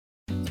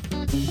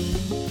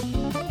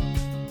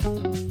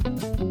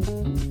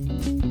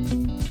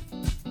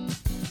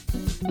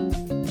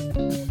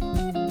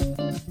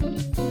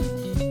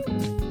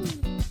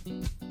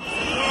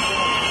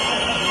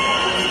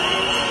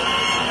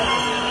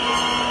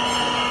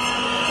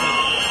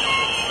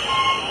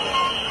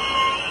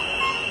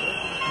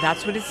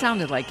That's what it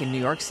sounded like in New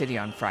York City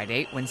on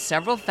Friday when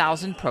several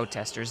thousand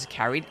protesters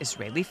carried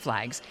Israeli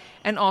flags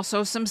and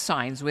also some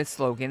signs with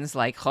slogans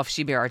like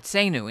Chofshi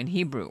Be'artzeinu in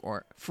Hebrew,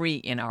 or Free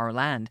in Our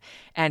Land,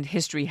 and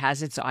History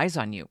Has Its Eyes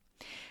on You.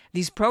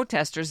 These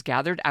protesters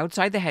gathered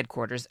outside the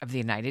headquarters of the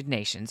United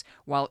Nations,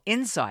 while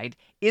inside,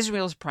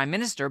 Israel's Prime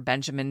Minister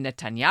Benjamin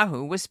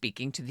Netanyahu was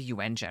speaking to the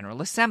UN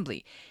General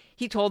Assembly.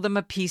 He told them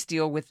a peace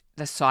deal with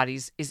the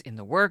Saudis is in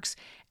the works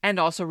and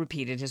also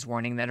repeated his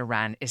warning that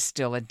Iran is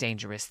still a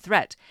dangerous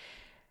threat.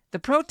 The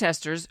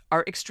protesters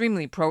are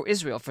extremely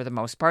pro-Israel for the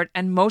most part,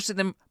 and most of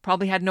them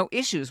probably had no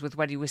issues with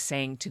what he was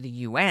saying to the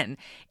UN.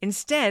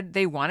 Instead,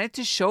 they wanted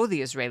to show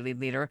the Israeli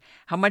leader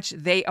how much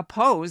they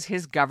oppose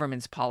his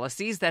government's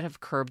policies that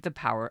have curbed the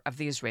power of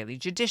the Israeli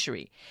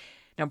judiciary.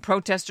 Now,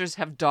 protesters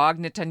have dogged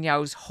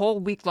Netanyahu's whole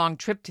week-long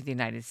trip to the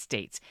United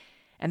States,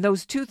 and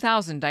those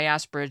 2,000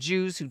 diaspora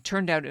Jews who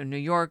turned out in New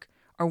York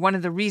are one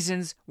of the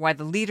reasons why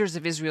the leaders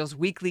of Israel's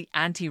weekly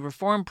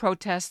anti-reform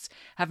protests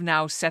have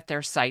now set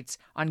their sights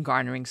on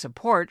garnering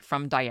support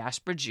from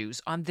diaspora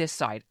Jews on this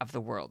side of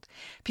the world.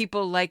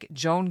 People like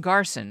Joan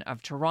Garson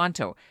of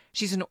Toronto.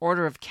 She's an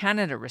Order of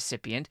Canada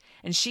recipient,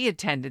 and she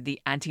attended the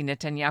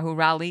anti-Netanyahu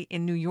rally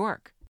in New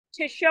York.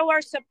 To show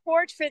our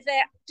support for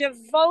the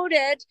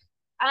devoted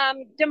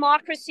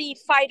democracy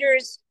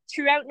fighters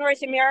throughout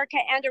North America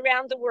and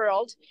around the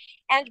world.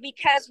 And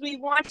because we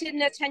wanted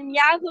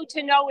Netanyahu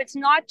to know it's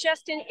not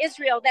just in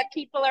Israel that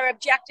people are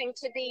objecting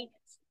to the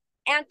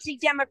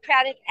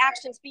anti-democratic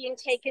actions being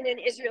taken in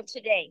Israel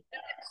today.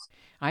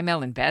 I'm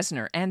Ellen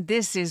Besner, and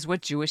this is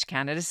what Jewish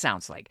Canada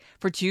sounds like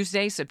for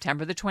Tuesday,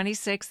 September the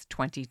 26th,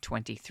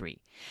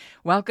 2023.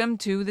 Welcome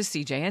to the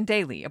CJN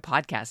Daily, a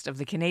podcast of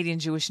the Canadian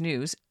Jewish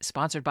News,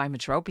 sponsored by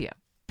Metropia.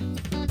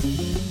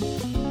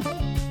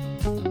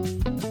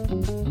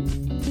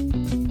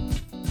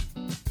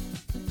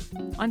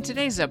 On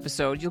today's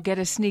episode, you'll get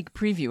a sneak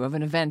preview of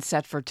an event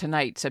set for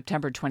tonight,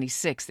 September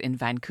 26th, in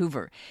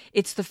Vancouver.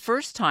 It's the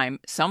first time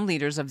some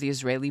leaders of the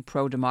Israeli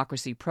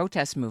pro-democracy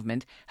protest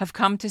movement have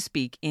come to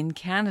speak in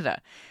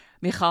Canada.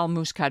 Michal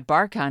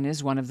Mushkat-Barkan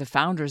is one of the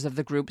founders of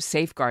the group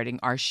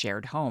Safeguarding Our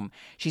Shared Home.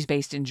 She's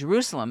based in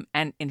Jerusalem,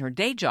 and in her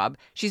day job,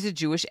 she's a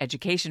Jewish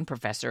education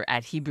professor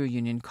at Hebrew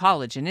Union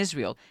College in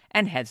Israel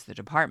and heads the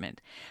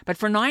department. But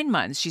for 9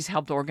 months, she's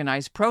helped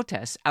organize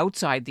protests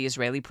outside the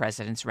Israeli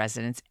president's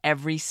residence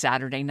every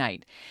Saturday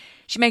night.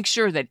 She makes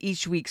sure that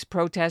each week's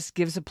protest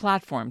gives a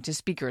platform to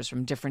speakers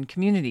from different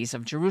communities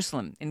of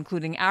Jerusalem,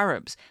 including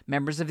Arabs,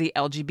 members of the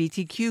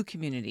LGBTQ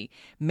community,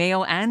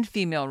 male and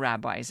female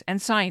rabbis,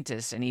 and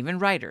scientists, and even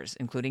writers,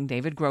 including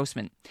David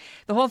Grossman.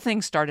 The whole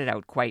thing started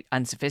out quite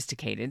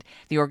unsophisticated.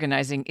 The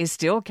organizing is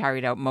still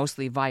carried out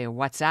mostly via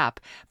WhatsApp,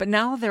 but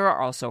now there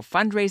are also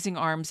fundraising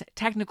arms,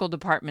 technical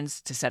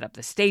departments to set up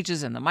the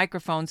stages and the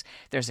microphones.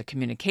 There's a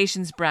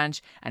communications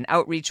branch, an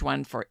outreach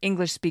one for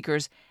English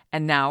speakers,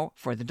 and now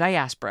for the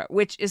diaspora,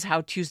 which is how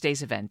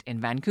Tuesday's event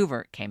in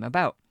Vancouver came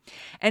about.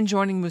 And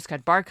joining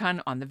Mushkat-Barkan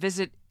on the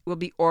visit will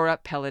be Ora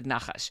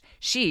Peled-Nachash.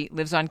 She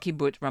lives on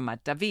Kibbutz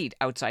Ramat David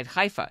outside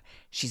Haifa.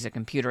 She's a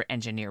computer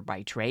engineer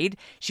by trade.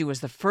 She was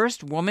the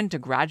first woman to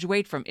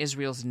graduate from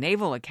Israel's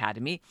Naval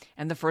Academy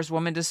and the first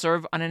woman to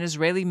serve on an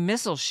Israeli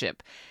missile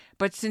ship.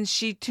 But since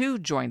she too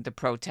joined the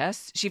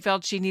protests, she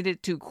felt she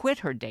needed to quit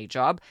her day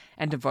job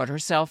and devote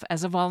herself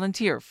as a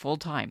volunteer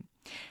full-time.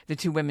 The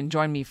two women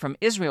joined me from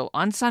Israel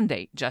on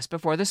Sunday, just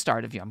before the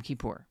start of Yom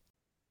Kippur.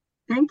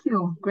 Thank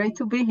you. Great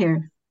to be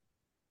here.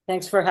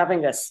 Thanks for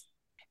having us.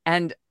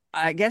 And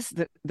I guess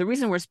the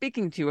reason we're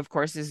speaking to you, of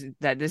course, is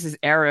that this is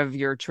Erev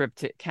your trip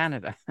to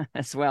Canada,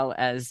 as well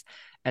as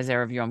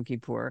Erev Yom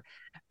Kippur.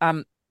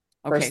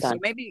 Okay, so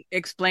maybe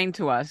explain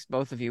to us,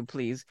 both of you,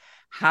 please,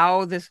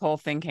 how this whole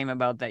thing came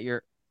about that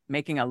you're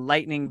making a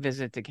lightning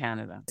visit to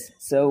Canada.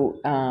 So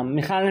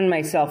Michal and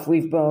myself,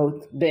 we've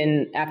both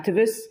been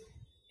activists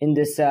in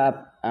this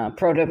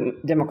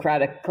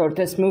pro-democratic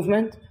protest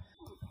movement,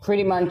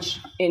 pretty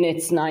much in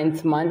its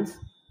 9th month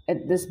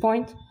at this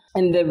point.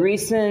 And the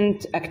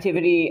recent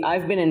activity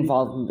I've been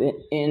involved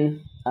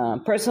in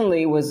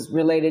personally was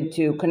related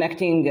to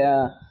connecting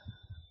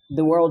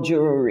the world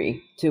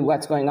Jewry to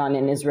what's going on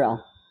in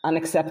Israel.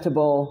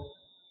 Unacceptable.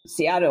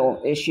 Seattle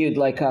issued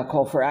like a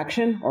call for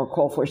action or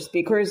call for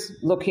speakers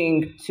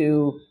looking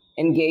to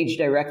engage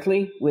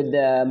directly with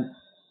the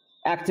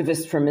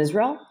activists from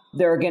Israel.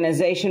 The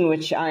organization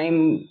which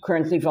I'm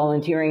currently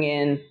volunteering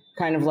in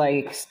kind of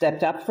like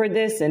stepped up for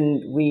this,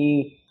 and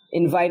we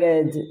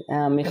invited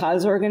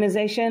Michal's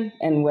organization.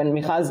 And when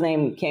Michal's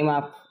name came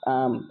up,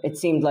 it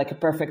seemed like a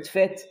perfect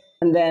fit.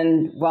 And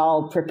then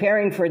while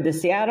preparing for the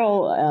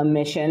Seattle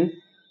mission,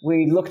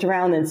 we looked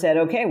around and said,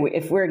 okay,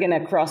 if we're going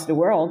to cross the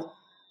world,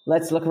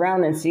 let's look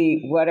around and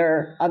see what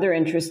are other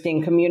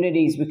interesting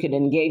communities we could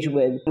engage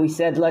with. We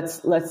said,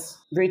 let's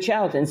reach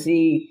out and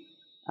see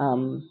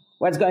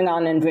what's going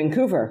on in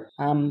Vancouver.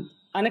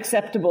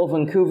 Unacceptable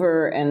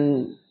Vancouver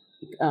and,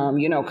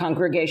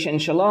 Congregation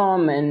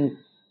Shalom and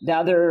the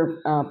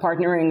other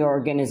partnering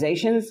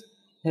organizations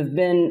have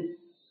been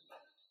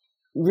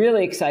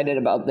really excited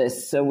about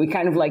this. So we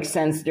kind of like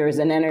sense there's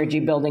an energy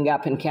building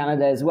up in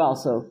Canada as well.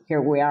 So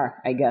here we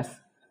are, I guess.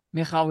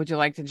 Michal, would you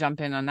like to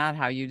jump in on that,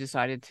 how you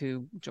decided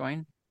to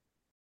join?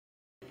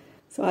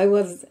 So I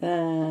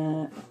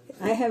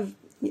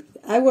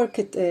work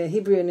at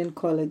Hebrew Union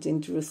College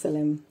in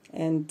Jerusalem,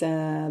 and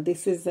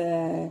this is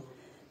a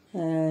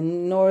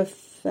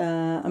North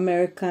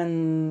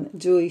American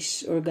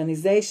Jewish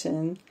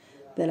organization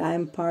that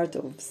I'm part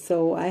of.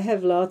 So I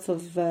have lots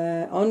of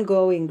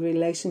ongoing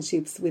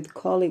relationships with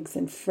colleagues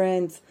and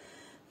friends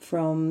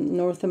from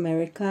North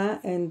America,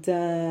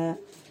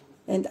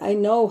 and I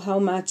know how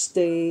much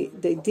they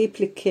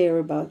deeply care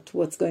about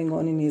what's going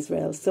on in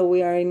Israel. So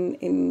we are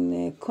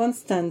in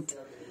constant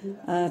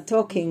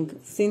talking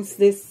since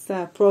this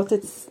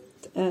protest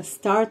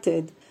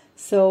started.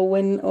 So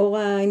when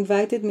Ora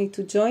invited me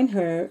to join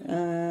her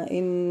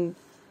in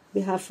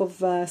behalf of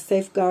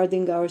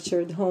safeguarding our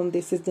shared home,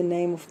 this is the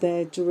name of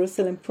the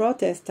Jerusalem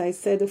protest, I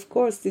said, of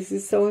course, this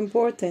is so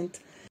important.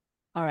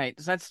 All right,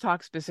 so let's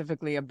talk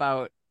specifically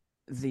about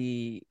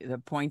the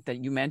point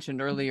that you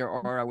mentioned earlier,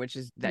 Ora, which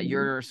is that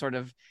your sort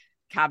of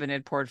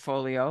cabinet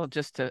portfolio,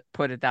 just to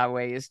put it that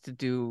way, is to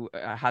do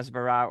a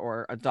hasbara,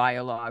 or a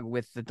dialogue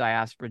with the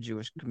diaspora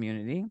Jewish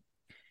community.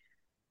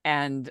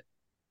 And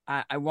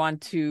I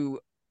want to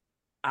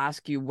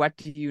ask you, what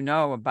do you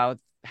know about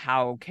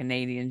how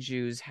Canadian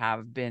Jews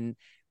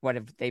what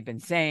have they been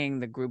saying,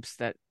 the groups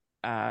that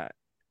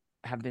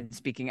have been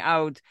speaking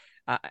out?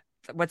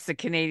 What's the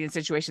Canadian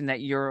situation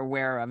that you're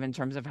aware of in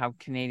terms of how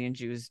Canadian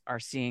Jews are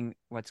seeing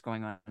what's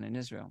going on in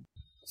Israel?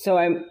 So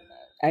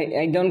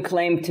I don't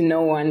claim to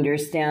know or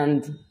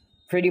understand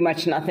pretty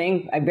much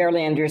nothing. I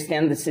barely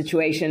understand the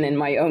situation in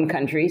my own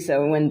country,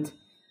 so I wouldn't,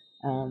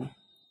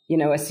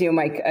 assume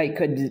I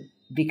could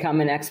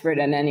become an expert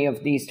on any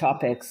of these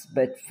topics.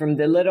 But from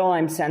the little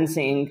I'm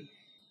sensing,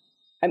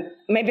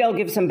 maybe I'll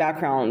give some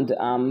background.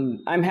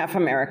 I'm half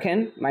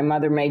American. My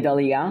mother made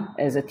Aliyah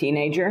as a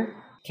teenager,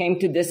 came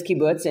to this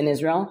kibbutz in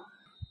Israel,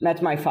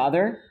 met my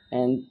father,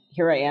 and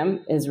here I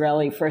am,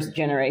 Israeli first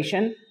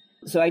generation.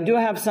 So I do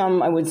have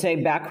some, I would say,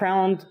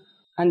 background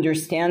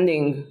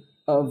understanding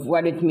of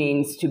what it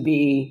means to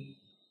be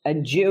a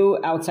Jew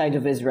outside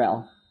of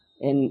Israel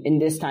in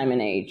this time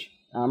and age.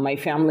 My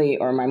family,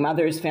 or my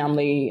mother's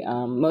family,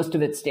 most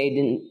of it stayed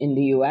in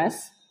the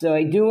U.S. So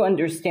I do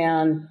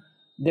understand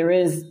there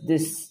is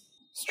this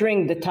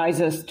string that ties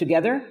us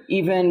together,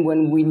 even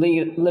when we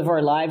live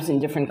our lives in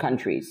different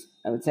countries.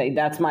 I would say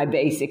that's my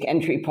basic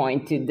entry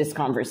point to this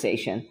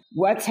conversation.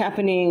 What's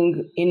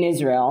happening in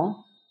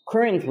Israel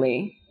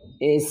currently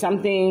is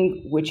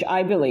something which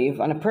I believe,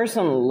 on a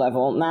personal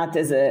level, not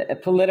as a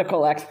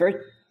political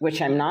expert,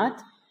 which I'm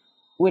not,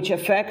 which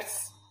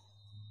affects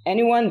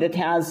anyone that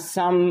has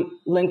some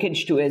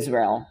linkage to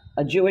Israel,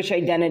 a Jewish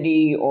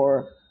identity,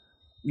 or,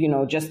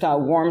 just a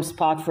warm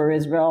spot for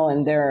Israel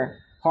in their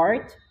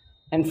heart.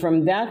 And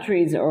from that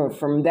reason, or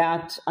from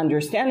that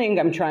understanding,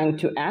 I'm trying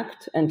to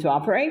act and to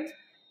operate,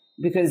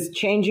 because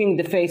changing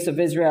the face of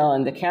Israel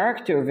and the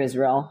character of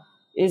Israel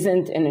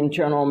isn't an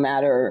internal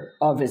matter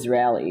of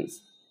Israelis.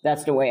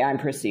 That's the way I'm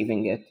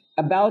perceiving it.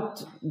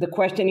 About the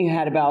question you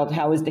had about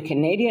how is the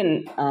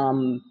Canadian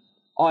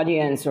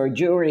audience or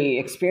Jewry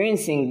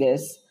experiencing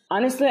this,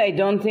 honestly, I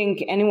don't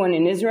think anyone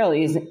in Israel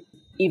is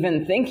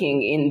even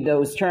thinking in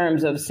those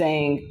terms of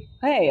saying,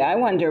 hey, I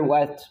wonder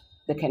what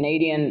the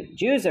Canadian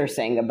Jews are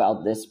saying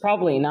about this.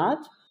 Probably not.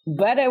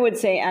 But I would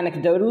say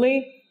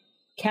anecdotally,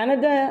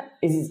 Canada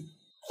is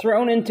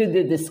thrown into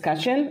the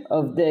discussion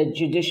of the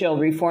judicial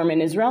reform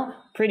in Israel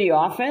pretty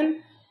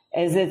often,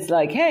 as it's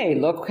like, hey,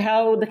 look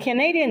how the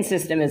Canadian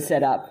system is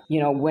set up.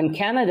 When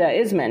Canada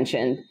is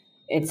mentioned,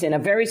 it's in a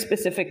very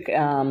specific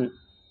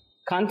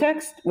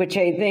context, which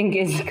I think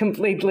is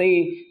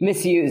completely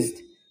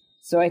misused.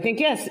 So I think,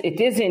 yes, it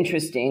is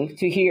interesting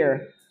to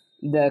hear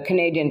the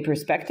Canadian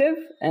perspective,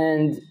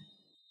 and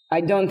I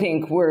don't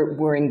think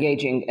we're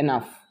engaging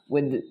enough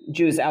with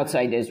Jews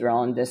outside Israel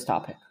on this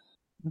topic.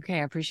 Okay,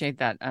 I appreciate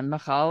that. And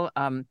Michal,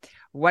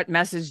 what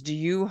message do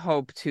you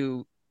hope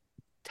to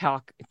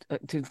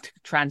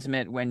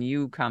transmit when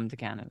you come to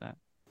Canada?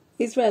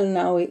 Israel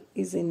now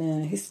is in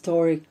a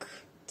historic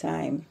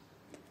time,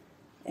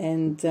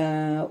 and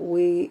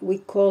we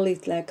call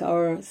it like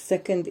our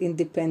second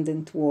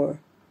independent war.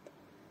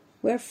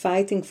 We're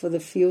fighting for the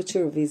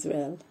future of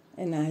Israel,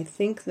 and I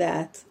think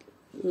that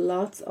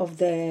lots of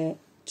the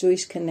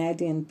Jewish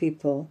Canadian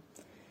people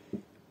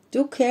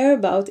do care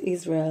about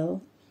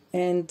Israel,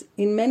 and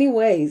in many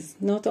ways,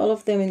 not all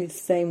of them in the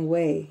same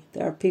way.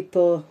 There are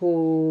people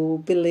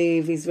who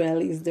believe Israel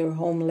is their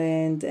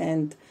homeland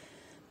and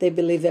they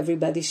believe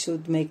everybody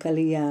should make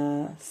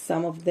Aliyah.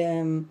 Some of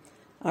them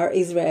are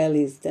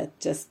Israelis that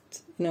just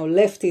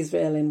left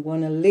Israel and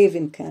want to live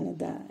in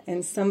Canada.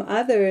 And some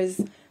others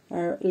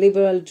are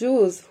liberal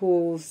Jews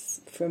who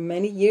for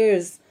many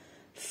years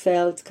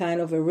felt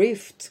kind of a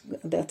rift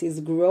that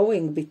is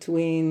growing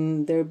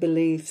between their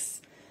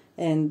beliefs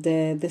and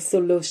the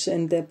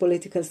solution, the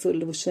political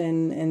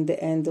solution, and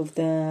the end of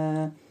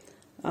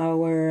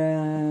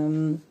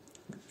our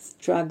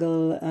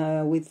struggle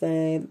with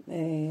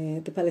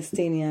the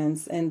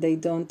Palestinians, and they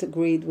don't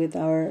agree with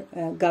our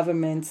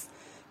governments.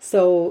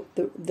 So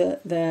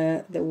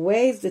the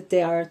ways that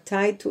they are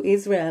tied to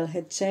Israel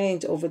had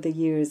changed over the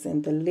years,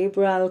 and the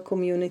liberal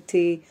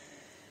community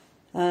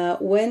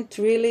went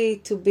really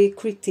to be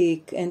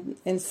critique,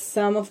 and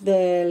some of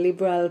the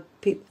liberal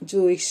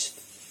Jewish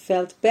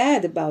felt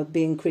bad about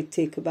being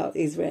critique about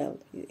Israel.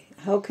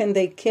 How can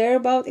they care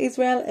about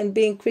Israel and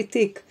being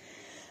critique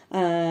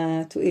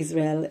to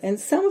Israel? And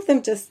some of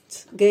them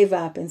just gave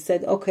up and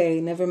said,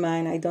 okay, never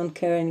mind, I don't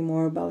care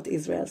anymore about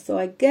Israel. So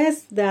I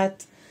guess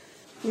that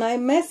my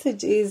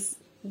message is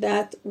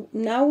that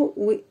now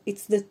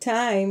it's the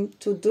time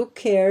to do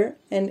care,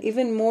 and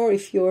even more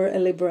if you're a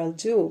liberal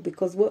Jew,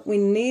 because what we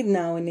need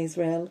now in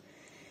Israel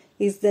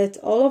is that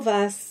all of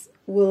us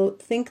will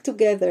think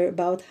together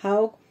about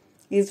how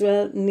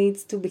Israel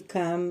needs to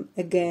become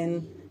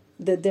again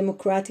the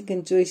democratic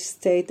and Jewish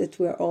state that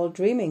we're all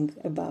dreaming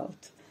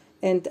about.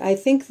 And I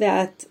think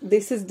that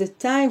this is the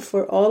time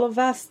for all of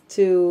us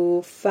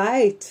to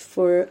fight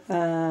for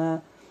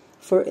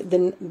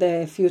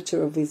the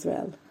future of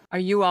Israel. Are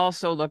you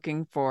also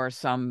looking for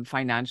some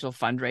financial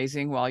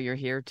fundraising while you're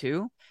here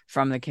too,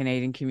 from the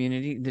Canadian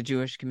community, the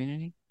Jewish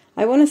community?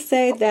 I want to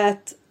say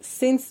that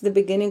since the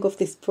beginning of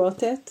this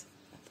protest,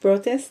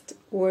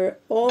 we're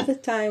all the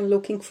time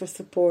looking for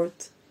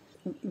support,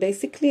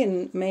 basically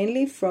and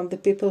mainly from the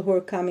people who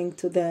are coming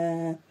to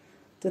the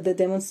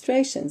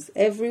demonstrations.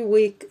 Every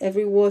week,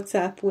 every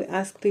WhatsApp, we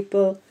ask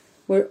people,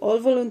 we're all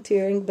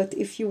volunteering, but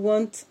if you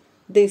want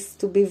this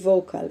to be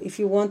vocal, if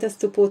you want us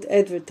to put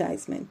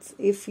advertisements,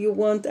 if you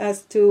want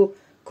us to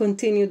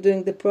continue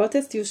doing the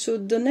protest, you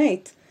should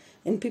donate.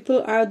 And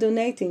people are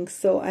donating.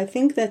 So I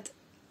think that,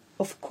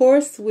 of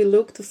course, we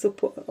look to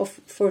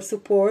for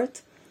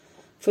support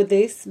for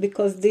this,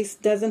 because this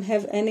doesn't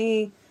have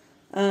any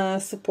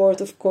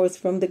support, of course,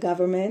 from the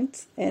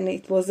government, and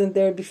it wasn't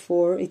there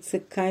before. It's a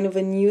kind of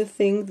a new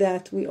thing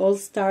that we all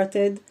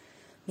started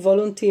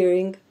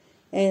volunteering,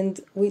 and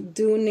we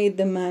do need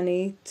the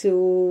money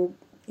to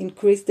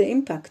increase the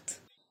impact.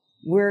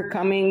 We're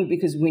coming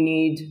because we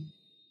need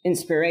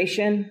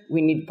inspiration,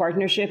 we need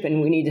partnership,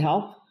 and we need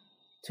help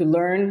to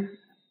learn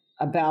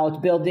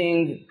about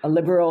building a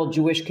liberal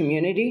Jewish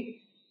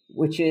community,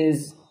 which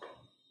is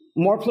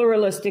more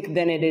pluralistic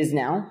than it is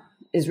now.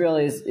 Israel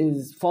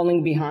is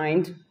falling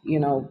behind,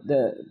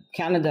 the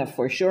Canada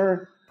for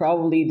sure,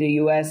 probably the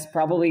US,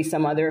 probably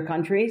some other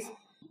countries.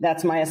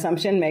 That's my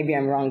assumption. Maybe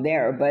I'm wrong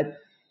there, but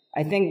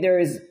I think there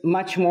is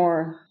much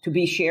more to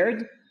be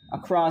shared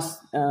across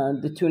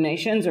the two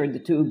nations or the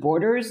two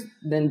borders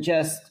than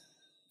just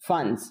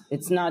funds.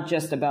 It's not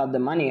just about the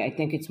money. I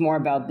think it's more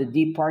about the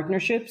deep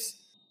partnerships.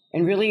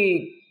 And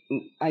really,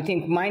 I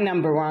think my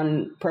number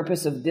one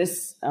purpose of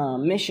this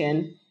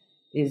mission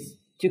is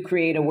to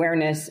create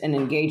awareness and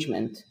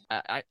engagement.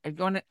 I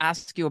want to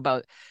ask you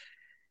about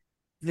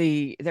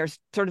there's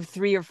sort of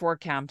 3 or 4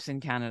 camps in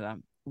Canada.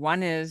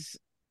 One is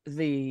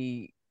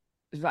the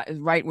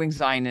right-wing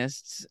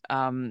Zionists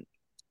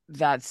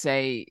that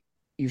say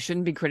you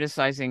shouldn't be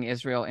criticizing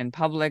Israel in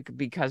public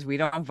because we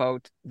don't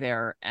vote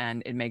there,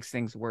 and it makes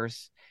things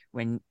worse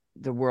when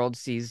the world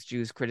sees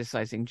Jews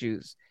criticizing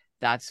Jews.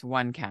 That's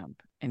one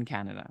camp in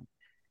Canada.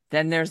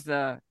 Then there's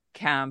the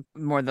camp,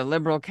 more the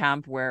liberal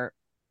camp, where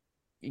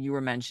you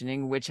were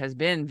mentioning, which has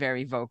been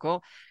very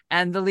vocal,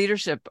 and the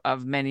leadership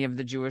of many of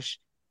the Jewish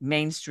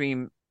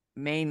mainstream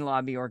main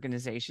lobby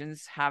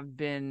organizations have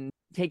been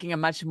taking a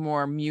much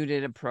more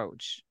muted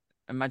approach,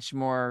 a much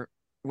more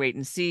wait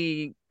and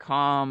see,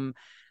 calm.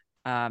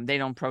 They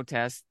don't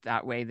protest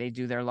that way. They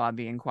do their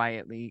lobbying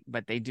quietly,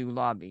 but they do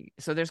lobby.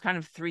 So there's kind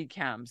of 3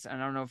 camps. I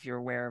don't know if you're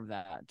aware of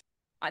that.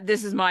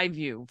 This is my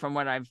view from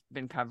what I've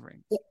been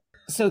covering.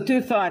 So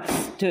 2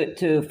 thoughts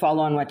to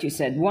follow on what you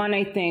said. One,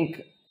 I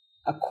think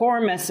a core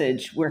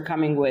message we're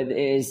coming with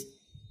is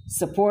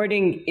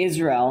supporting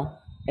Israel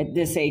at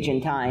this age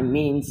and time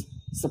means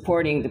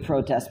supporting the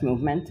protest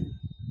movement.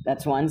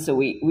 That's one. So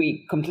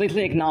we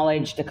completely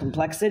acknowledge the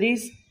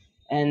complexities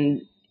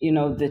and,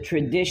 the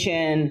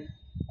tradition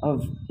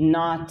of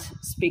not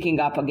speaking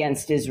up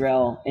against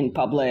Israel in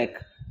public,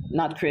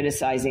 not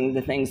criticizing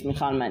the things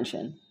Michal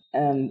mentioned.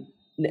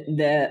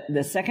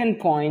 The second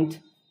point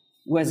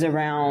was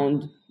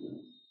around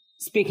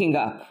speaking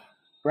up,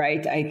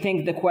 right? I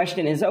think the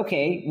question is,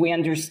 okay, we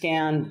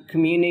understand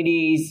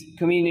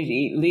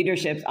community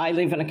leaderships. I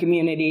live in a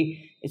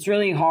community. It's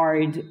really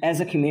hard as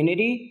a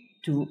community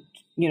to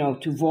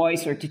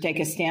voice or to take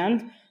a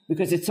stand,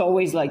 because it's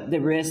always like the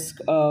risk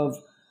of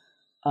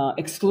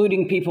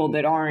excluding people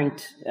that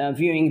aren't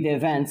viewing the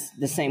events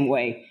the same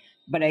way.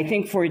 But I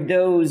think for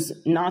those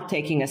not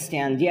taking a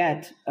stand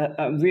yet,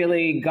 a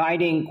really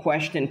guiding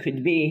question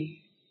could be,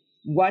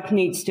 what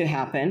needs to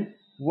happen?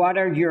 What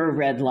are your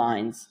red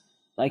lines?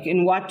 Like,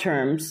 in what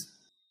terms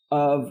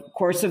of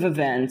course of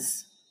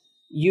events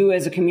you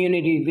as a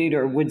community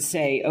leader would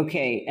say,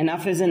 okay,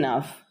 enough is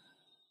enough.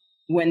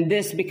 When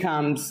this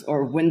becomes,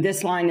 or when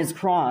this line is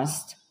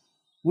crossed,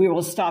 we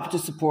will stop to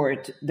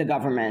support the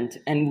government,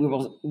 and we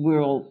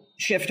will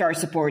shift our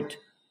support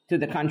to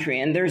the country.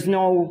 And there's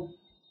no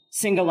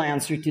single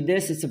answer to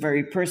this. It's a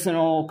very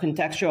personal,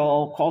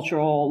 contextual,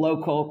 cultural,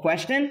 local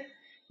question.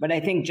 But I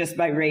think just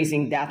by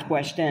raising that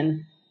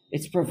question,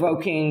 it's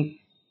provoking,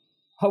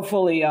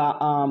 hopefully,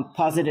 a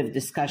positive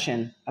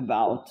discussion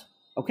about,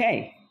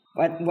 okay,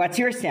 what's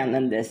your stand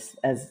on this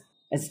as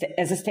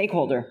a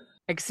stakeholder?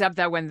 Except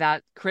that when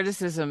that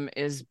criticism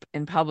is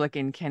in public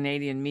in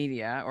Canadian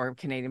media, or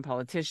Canadian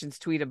politicians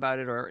tweet about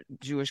it, or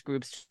Jewish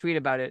groups tweet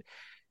about it,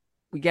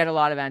 we get a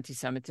lot of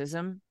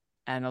anti-Semitism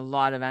and a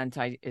lot of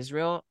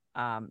anti-Israel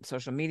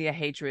social media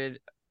hatred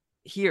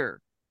here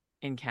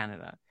in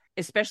Canada.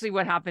 Especially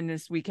what happened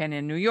this weekend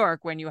in New York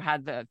when you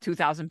had the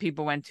 2,000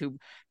 people went to,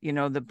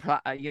 the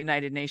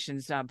United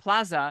Nations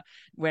Plaza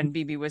when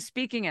Bibi was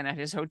speaking, and at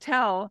his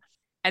hotel.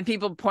 And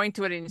people point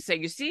to it and say,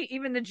 you see,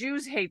 even the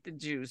Jews hate the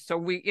Jews. So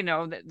we,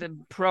 the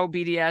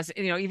pro-BDS,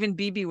 even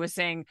Bibi was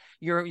saying,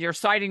 you're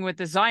siding with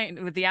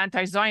the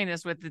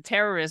anti-Zionists, with the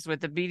terrorists,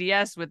 with the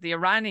BDS, with the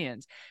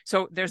Iranians.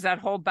 So there's that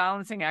whole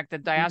balancing act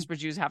that diaspora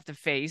Jews have to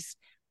face,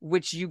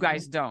 which you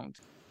guys don't.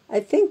 I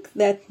think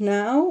that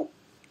now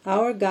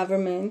our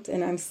government,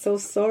 and I'm so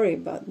sorry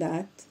about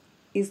that,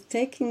 is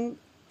taking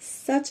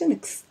such an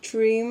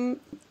extreme,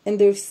 and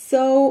they're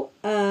so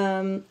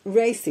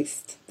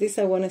racist. This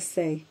I want to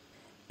say.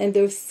 And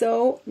they're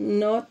so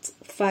not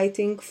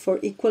fighting for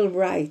equal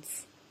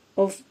rights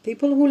of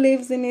people who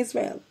live in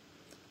Israel.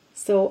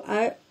 So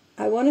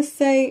I want to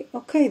say,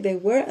 okay, they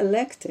were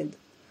elected.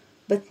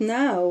 But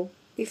now,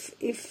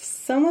 if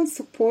someone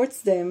supports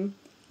them,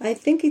 I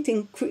think it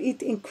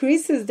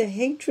increases the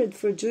hatred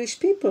for Jewish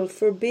people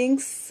for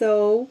being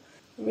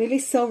really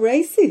so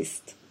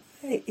racist.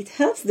 It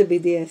helps the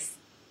BDS.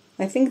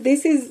 I think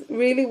this is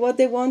really what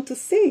they want to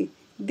see.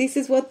 This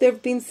is what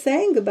they've been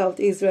saying about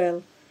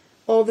Israel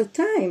all the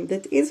time,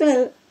 that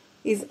Israel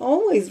is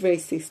always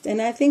racist, and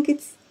I think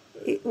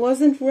it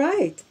wasn't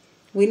right.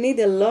 We need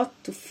a lot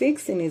to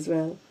fix in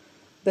Israel,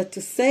 but to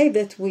say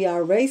that we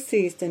are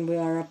racist and we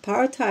are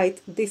apartheid,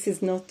 this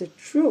is not the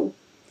truth.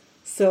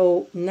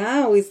 So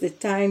now is the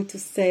time to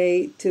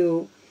say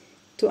to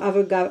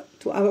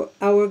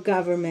our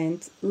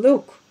government,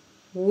 look,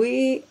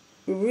 we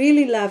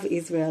really love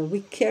Israel,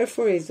 we care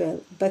for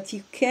Israel, but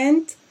you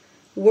can't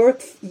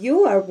work.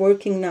 You are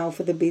working now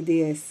for the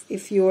BDS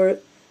if you're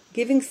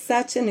giving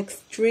such an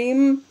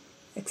extreme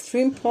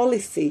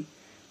policy.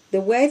 The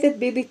way that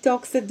Bibi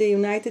talks at the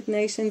United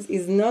Nations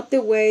is not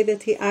the way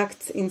that he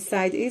acts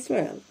inside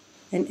Israel,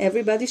 and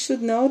everybody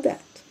should know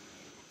that.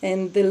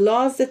 And the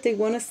laws that they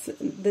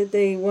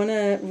want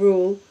to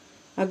rule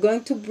are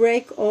going to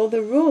break all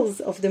the rules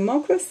of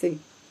democracy.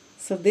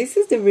 So this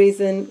is the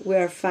reason we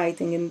are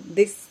fighting, and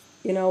this,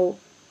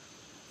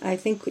 I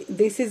think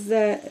this is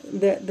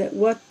the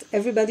what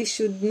everybody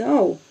should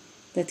know.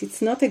 That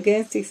it's not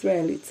against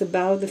Israel, it's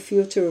about the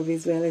future of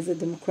Israel as a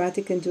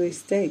democratic and Jewish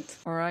state.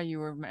 Ora, you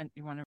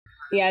want to?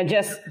 Yeah,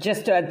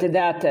 just to add to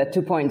that,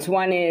 2 points.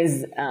 One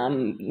is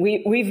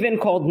we've been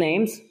called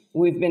names.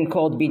 We've been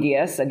called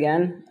BDS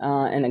again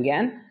and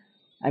again.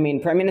 I mean,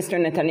 Prime Minister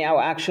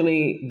Netanyahu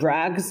actually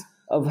brags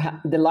of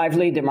the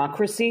lively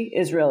democracy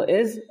Israel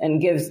is and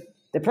gives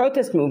the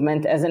protest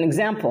movement as an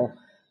example.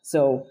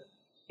 So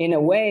in a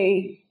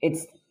way,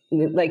 it's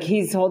like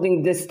he's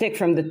holding this stick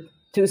from the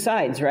two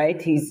sides,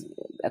 right? He's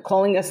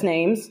calling us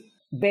names,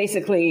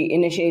 basically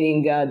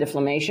initiating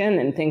defamation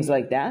and things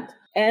like that,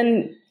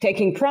 and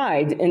taking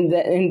pride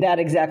in that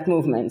exact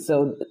movement.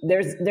 So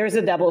there's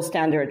a double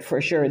standard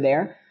for sure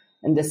there.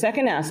 And the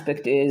second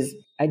aspect is,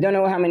 I don't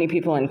know how many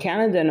people in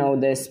Canada know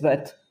this,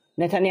 but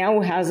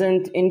Netanyahu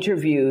hasn't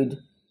interviewed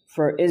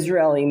for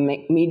Israeli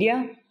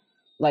media,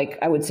 like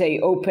I would say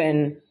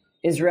open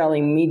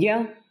Israeli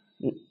media,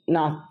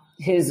 not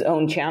his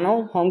own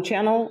channel, home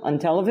channel on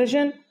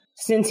television,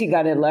 since he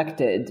got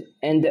elected.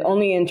 And the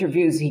only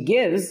interviews he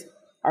gives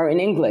are in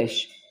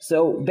English.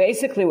 So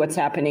basically what's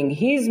happening,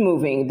 he's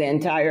moving the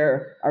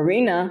entire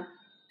arena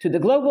to the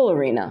global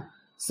arena.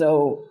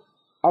 So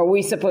are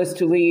we supposed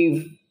to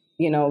leave,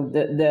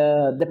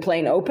 the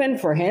plane open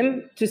for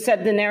him to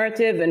set the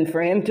narrative and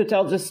for him to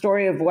tell the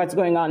story of what's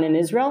going on in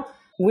Israel?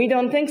 We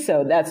don't think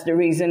so. That's the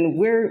reason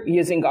we're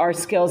using our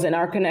skills and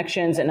our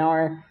connections and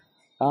our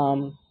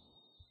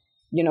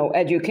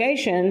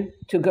education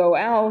to go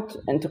out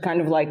and to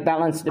kind of like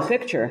balance the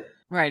picture.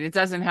 Right. It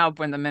doesn't help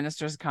when the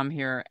ministers come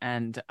here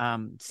and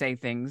say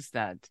things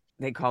that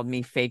they called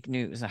me fake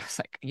news. I was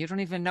like, you don't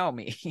even know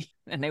me.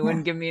 And they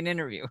wouldn't give me an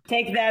interview.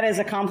 Take that as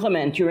a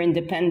compliment. You're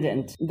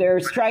independent. They're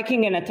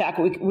striking an attack.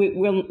 We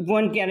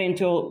won't get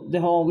into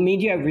the whole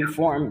media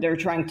reform they're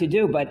trying to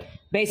do, but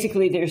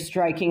basically they're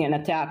striking an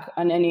attack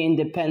on any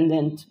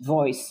independent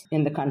voice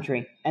in the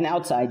country and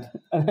outside,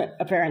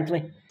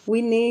 apparently.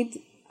 We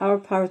need our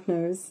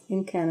partners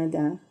in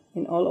Canada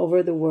and all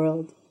over the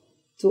world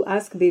to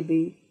ask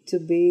Bibi to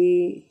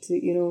be chad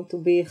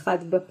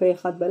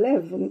b'peh, chad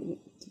b'lev,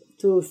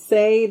 to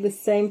say the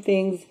same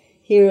things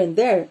here and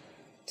there,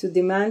 to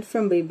demand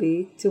from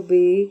Bibi to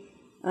be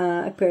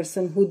a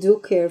person who do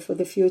care for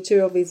the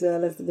future of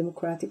Israel as a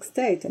democratic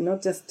state, and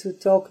not just to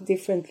talk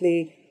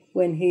differently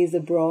when he is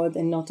abroad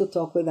and not to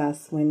talk with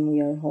us when we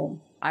are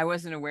home. I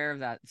wasn't aware of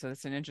that, so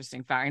that's an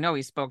interesting fact. I know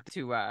he spoke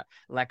to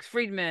Lex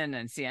Friedman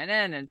and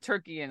CNN and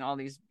Turkey and all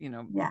these,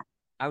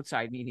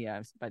 outside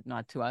media, but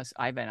not to us.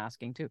 I've been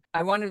asking too.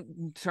 I want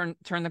to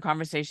turn the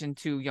conversation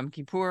to Yom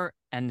Kippur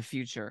and the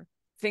future.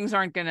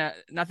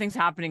 Nothing's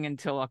happening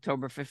until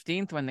October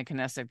 15th when the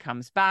Knesset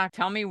comes back.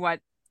 Tell me what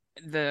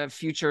the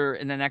future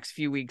in the next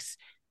few weeks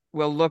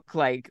will look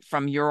like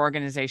from your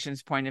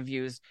organization's point of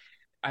views.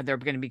 Are there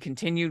going to be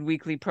continued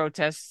weekly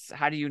protests?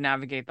 How do you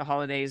navigate the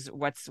holidays?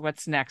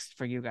 What's next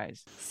for you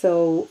guys?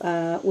 So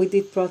we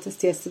did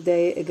protest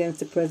yesterday against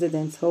the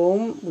president's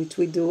home, which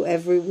we do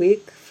every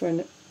week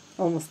for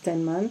almost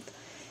 10 months.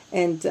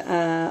 And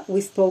we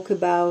spoke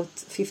about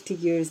 50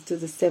 years to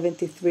the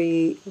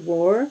 73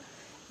 war.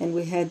 And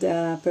we had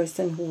a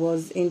person who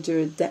was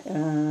injured,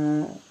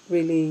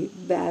 really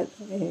bad,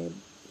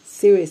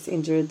 serious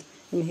injured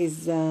in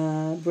his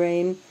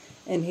brain.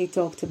 And he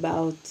talked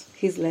about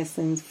his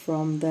lessons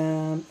from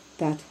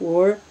that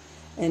war.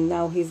 And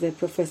now he's a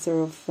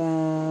professor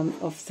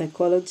of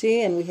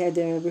psychology. And we had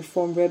a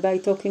Reform rabbi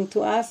talking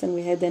to us, and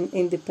we had an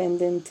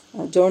independent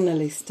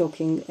journalist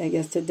talking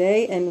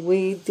yesterday. And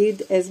we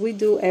did, as we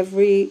do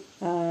every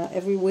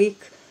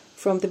week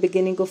from the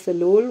beginning of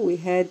Elul, we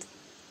had,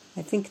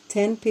 I think,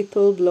 10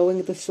 people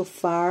blowing the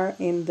shofar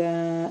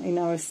in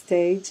our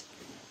stage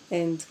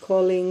and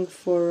calling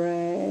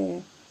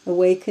for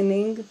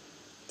awakening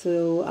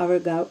to our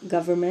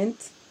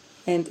government.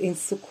 And in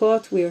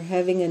Sukkot, we are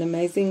having an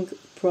amazing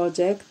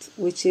project,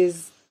 which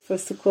is for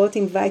Sukkot,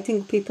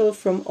 inviting people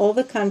from all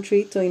the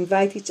country to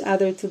invite each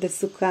other to the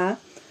Sukkah,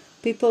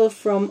 people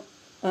from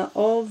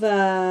all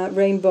the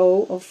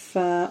rainbow of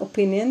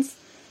opinions,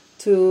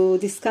 to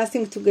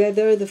discussing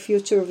together the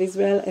future of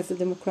Israel as a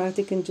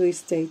democratic and Jewish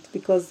state,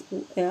 because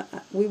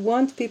we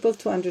want people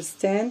to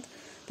understand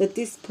that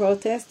this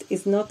protest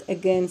is not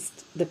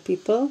against the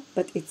people,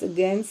 but it's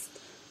against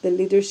the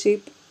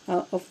leadership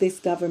of this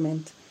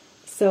government.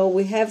 So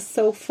we have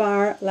so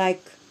far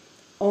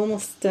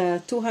almost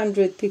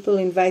 200 people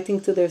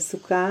inviting to their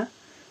sukkah,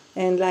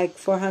 and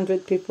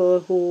 400 people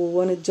who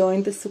want to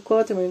join the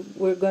Sukkot, and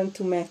we're going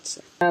to match.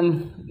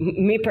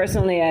 Me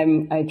personally,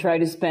 I try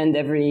to spend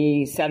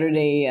every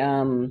Saturday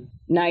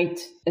night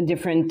a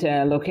different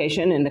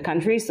location in the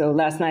country. So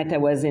last night I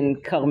was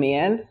in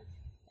Carmiel,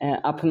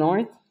 up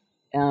north.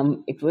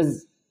 It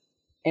was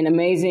an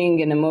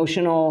amazing and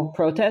emotional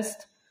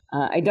protest.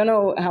 I don't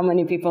know how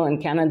many people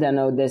in Canada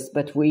know this,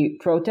 but we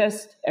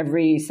protest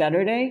every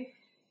Saturday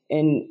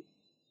in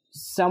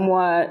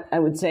somewhat, I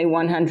would say,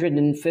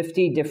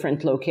 150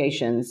 different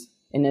locations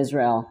in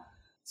Israel.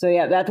 So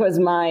yeah, that was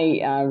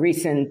my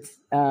recent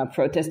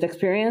protest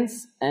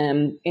experience.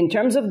 In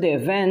terms of the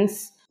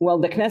events, well,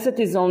 the Knesset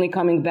is only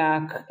coming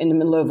back in the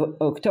middle of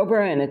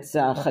October, and it's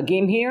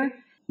Chagim here,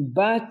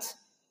 but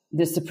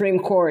the Supreme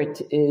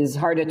Court is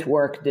hard at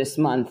work this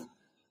month.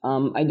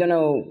 I don't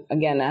know,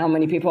 again, how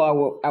many people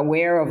are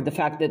aware of the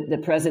fact that the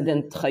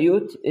President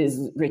Chayut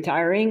is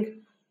retiring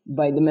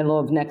by the middle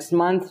of next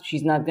month.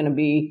 She's not going to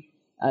be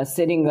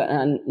sitting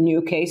on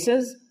new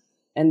cases.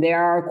 And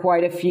there are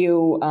quite a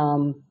few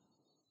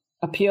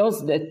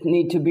appeals that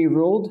need to be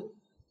ruled,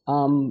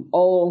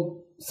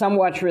 all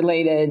somewhat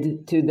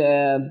related to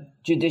the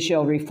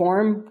judicial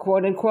reform,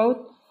 quote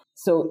unquote.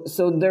 So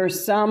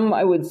there's some,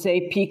 I would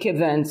say, peak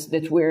events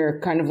that we're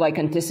kind of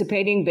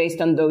anticipating based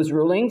on those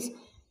rulings.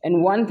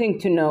 And one thing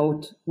to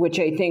note, which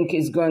I think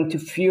is going to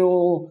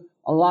fuel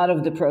a lot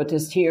of the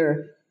protest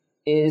here,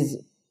 is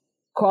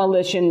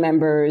coalition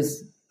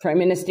members, Prime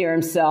Minister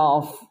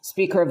himself,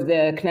 Speaker of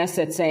the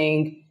Knesset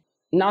saying,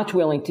 not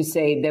willing to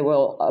say they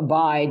will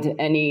abide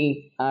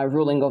any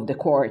ruling of the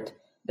court.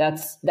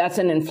 That's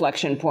an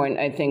inflection point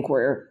I think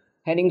we're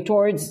heading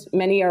towards.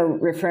 Many are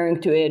referring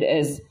to it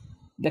as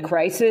the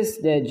crisis,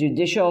 the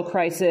judicial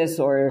crisis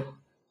or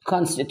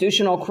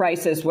constitutional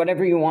crisis,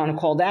 whatever you want to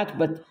call that,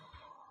 but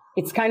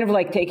it's kind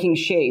of taking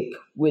shape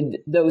with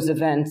those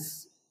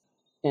events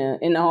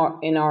in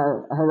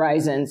our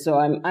horizon. So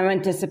I'm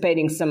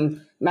anticipating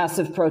some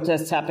massive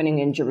protests happening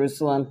in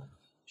Jerusalem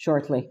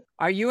shortly.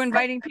 Are you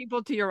inviting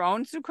people to your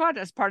own Sukkot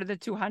as part of the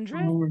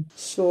 200?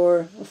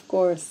 Sure, of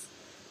course.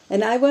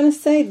 And I want to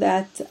say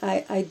that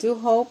I do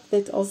hope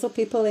that also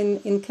people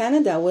in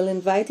Canada will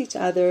invite each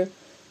other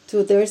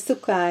to their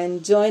Sukkah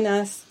and join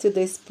us to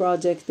this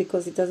project,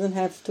 because it doesn't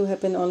have to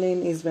happen only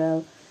in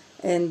Israel.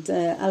 And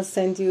I'll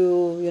send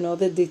you,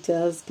 the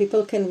details.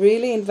 People can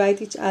really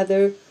invite each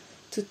other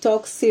to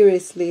talk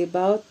seriously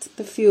about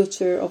the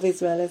future of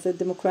Israel as a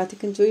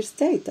democratic and Jewish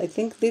state. I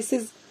think this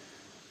is,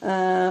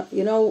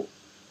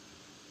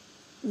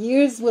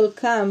 years will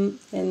come,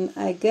 and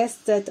I guess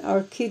that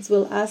our kids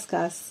will ask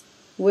us,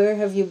 where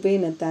have you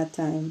been at that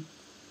time?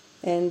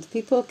 And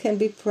people can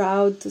be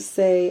proud to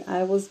say,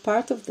 I was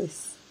part of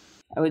this.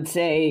 I would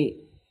say,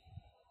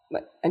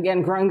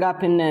 again, growing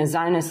up in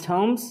Zionist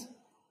homes,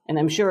 and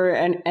I'm sure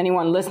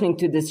anyone listening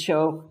to this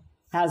show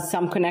has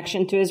some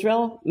connection to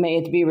Israel. May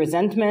it be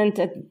resentment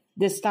at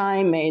this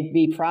time, may it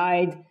be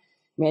pride,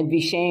 may it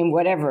be shame,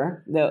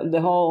 whatever, the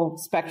whole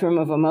spectrum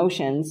of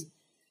emotions.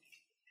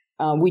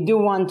 we do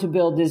want to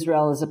build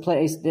Israel as a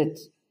place that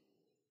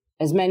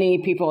as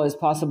many people as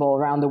possible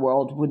around the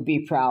world would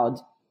be proud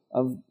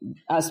of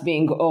us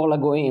being Or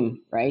LaGoyim,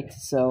 right?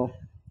 So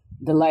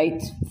the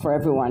light for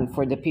everyone,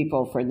 for the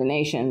people, for the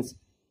nations.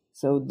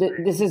 So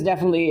this is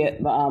definitely a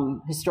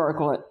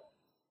historical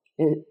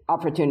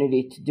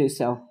opportunity to do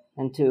so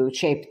and to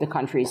shape the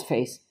country's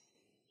face.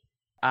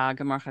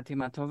 Gamar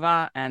Chatima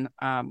Tova, and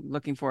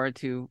looking forward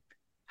to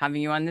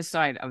having you on this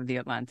side of the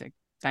Atlantic.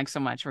 Thanks so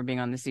much for being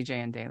on the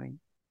CJN Daily.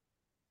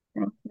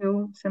 Thank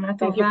you. Shana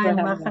Tova,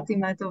 Gamar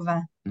Chatima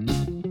Tova.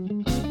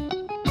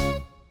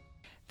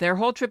 Their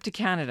whole trip to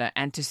Canada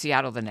and to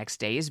Seattle the next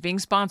day is being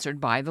sponsored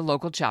by the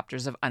local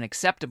chapters of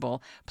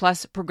Unacceptable,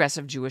 plus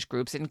progressive Jewish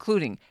groups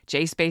including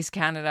J-Space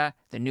Canada,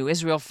 the New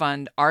Israel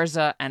Fund,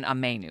 Arza, and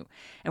Amenu.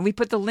 And we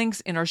put the links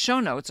in our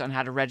show notes on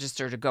how to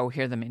register to go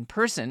hear them in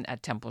person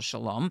at Temple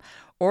Shalom,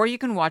 or you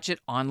can watch it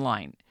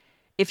online.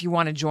 If you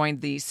want to join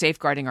the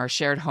Safeguarding Our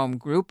Shared Home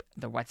group,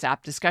 the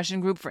WhatsApp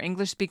discussion group for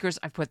English speakers,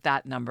 I've put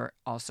that number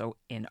also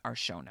in our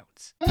show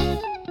notes.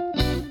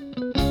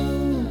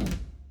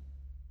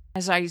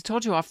 As I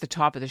told you off the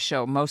top of the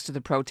show, most of the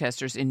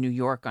protesters in New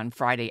York on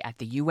Friday at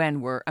the UN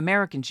were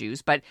American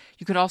Jews, but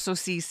you could also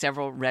see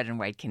several red and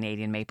white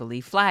Canadian maple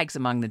leaf flags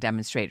among the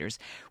demonstrators,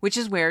 which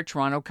is where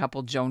Toronto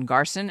couple Joan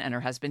Garson and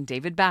her husband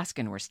David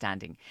Baskin were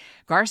standing.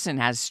 Garson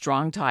has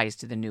strong ties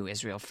to the New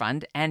Israel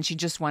Fund, and she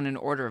just won an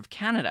Order of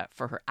Canada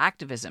for her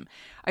activism.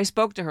 I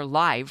spoke to her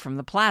live from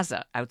the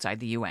plaza outside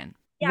the UN.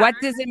 Yeah. What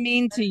does it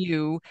mean to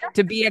you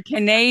to be a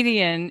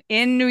Canadian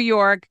in New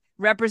York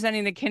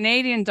representing the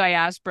Canadian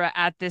diaspora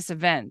at this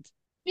event?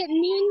 It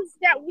means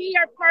that we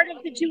are part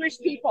of the Jewish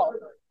people.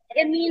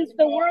 It means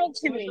the world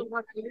to me,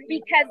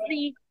 because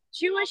the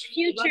Jewish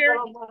future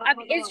of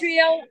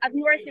Israel, of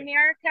North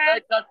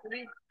America,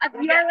 of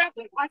Europe,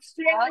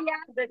 Australia,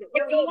 it's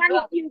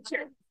one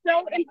future.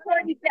 So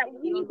important that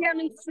we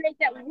demonstrate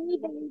that we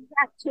believe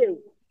that too.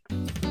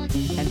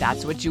 And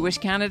that's what Jewish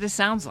Canada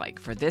sounds like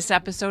for this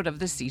episode of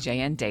the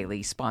CJN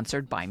Daily,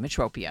 sponsored by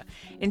Metropia.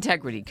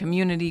 Integrity,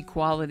 community,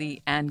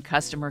 quality, and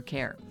customer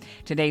care.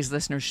 Today's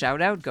listener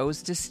shout-out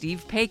goes to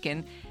Steve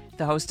Paikin,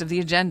 the host of The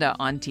Agenda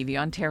on TV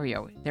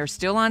Ontario. They're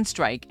still on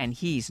strike, and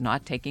he's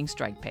not taking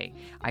strike pay.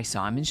 I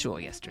saw him in shul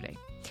yesterday.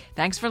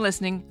 Thanks for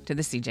listening to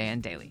the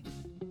CJN Daily.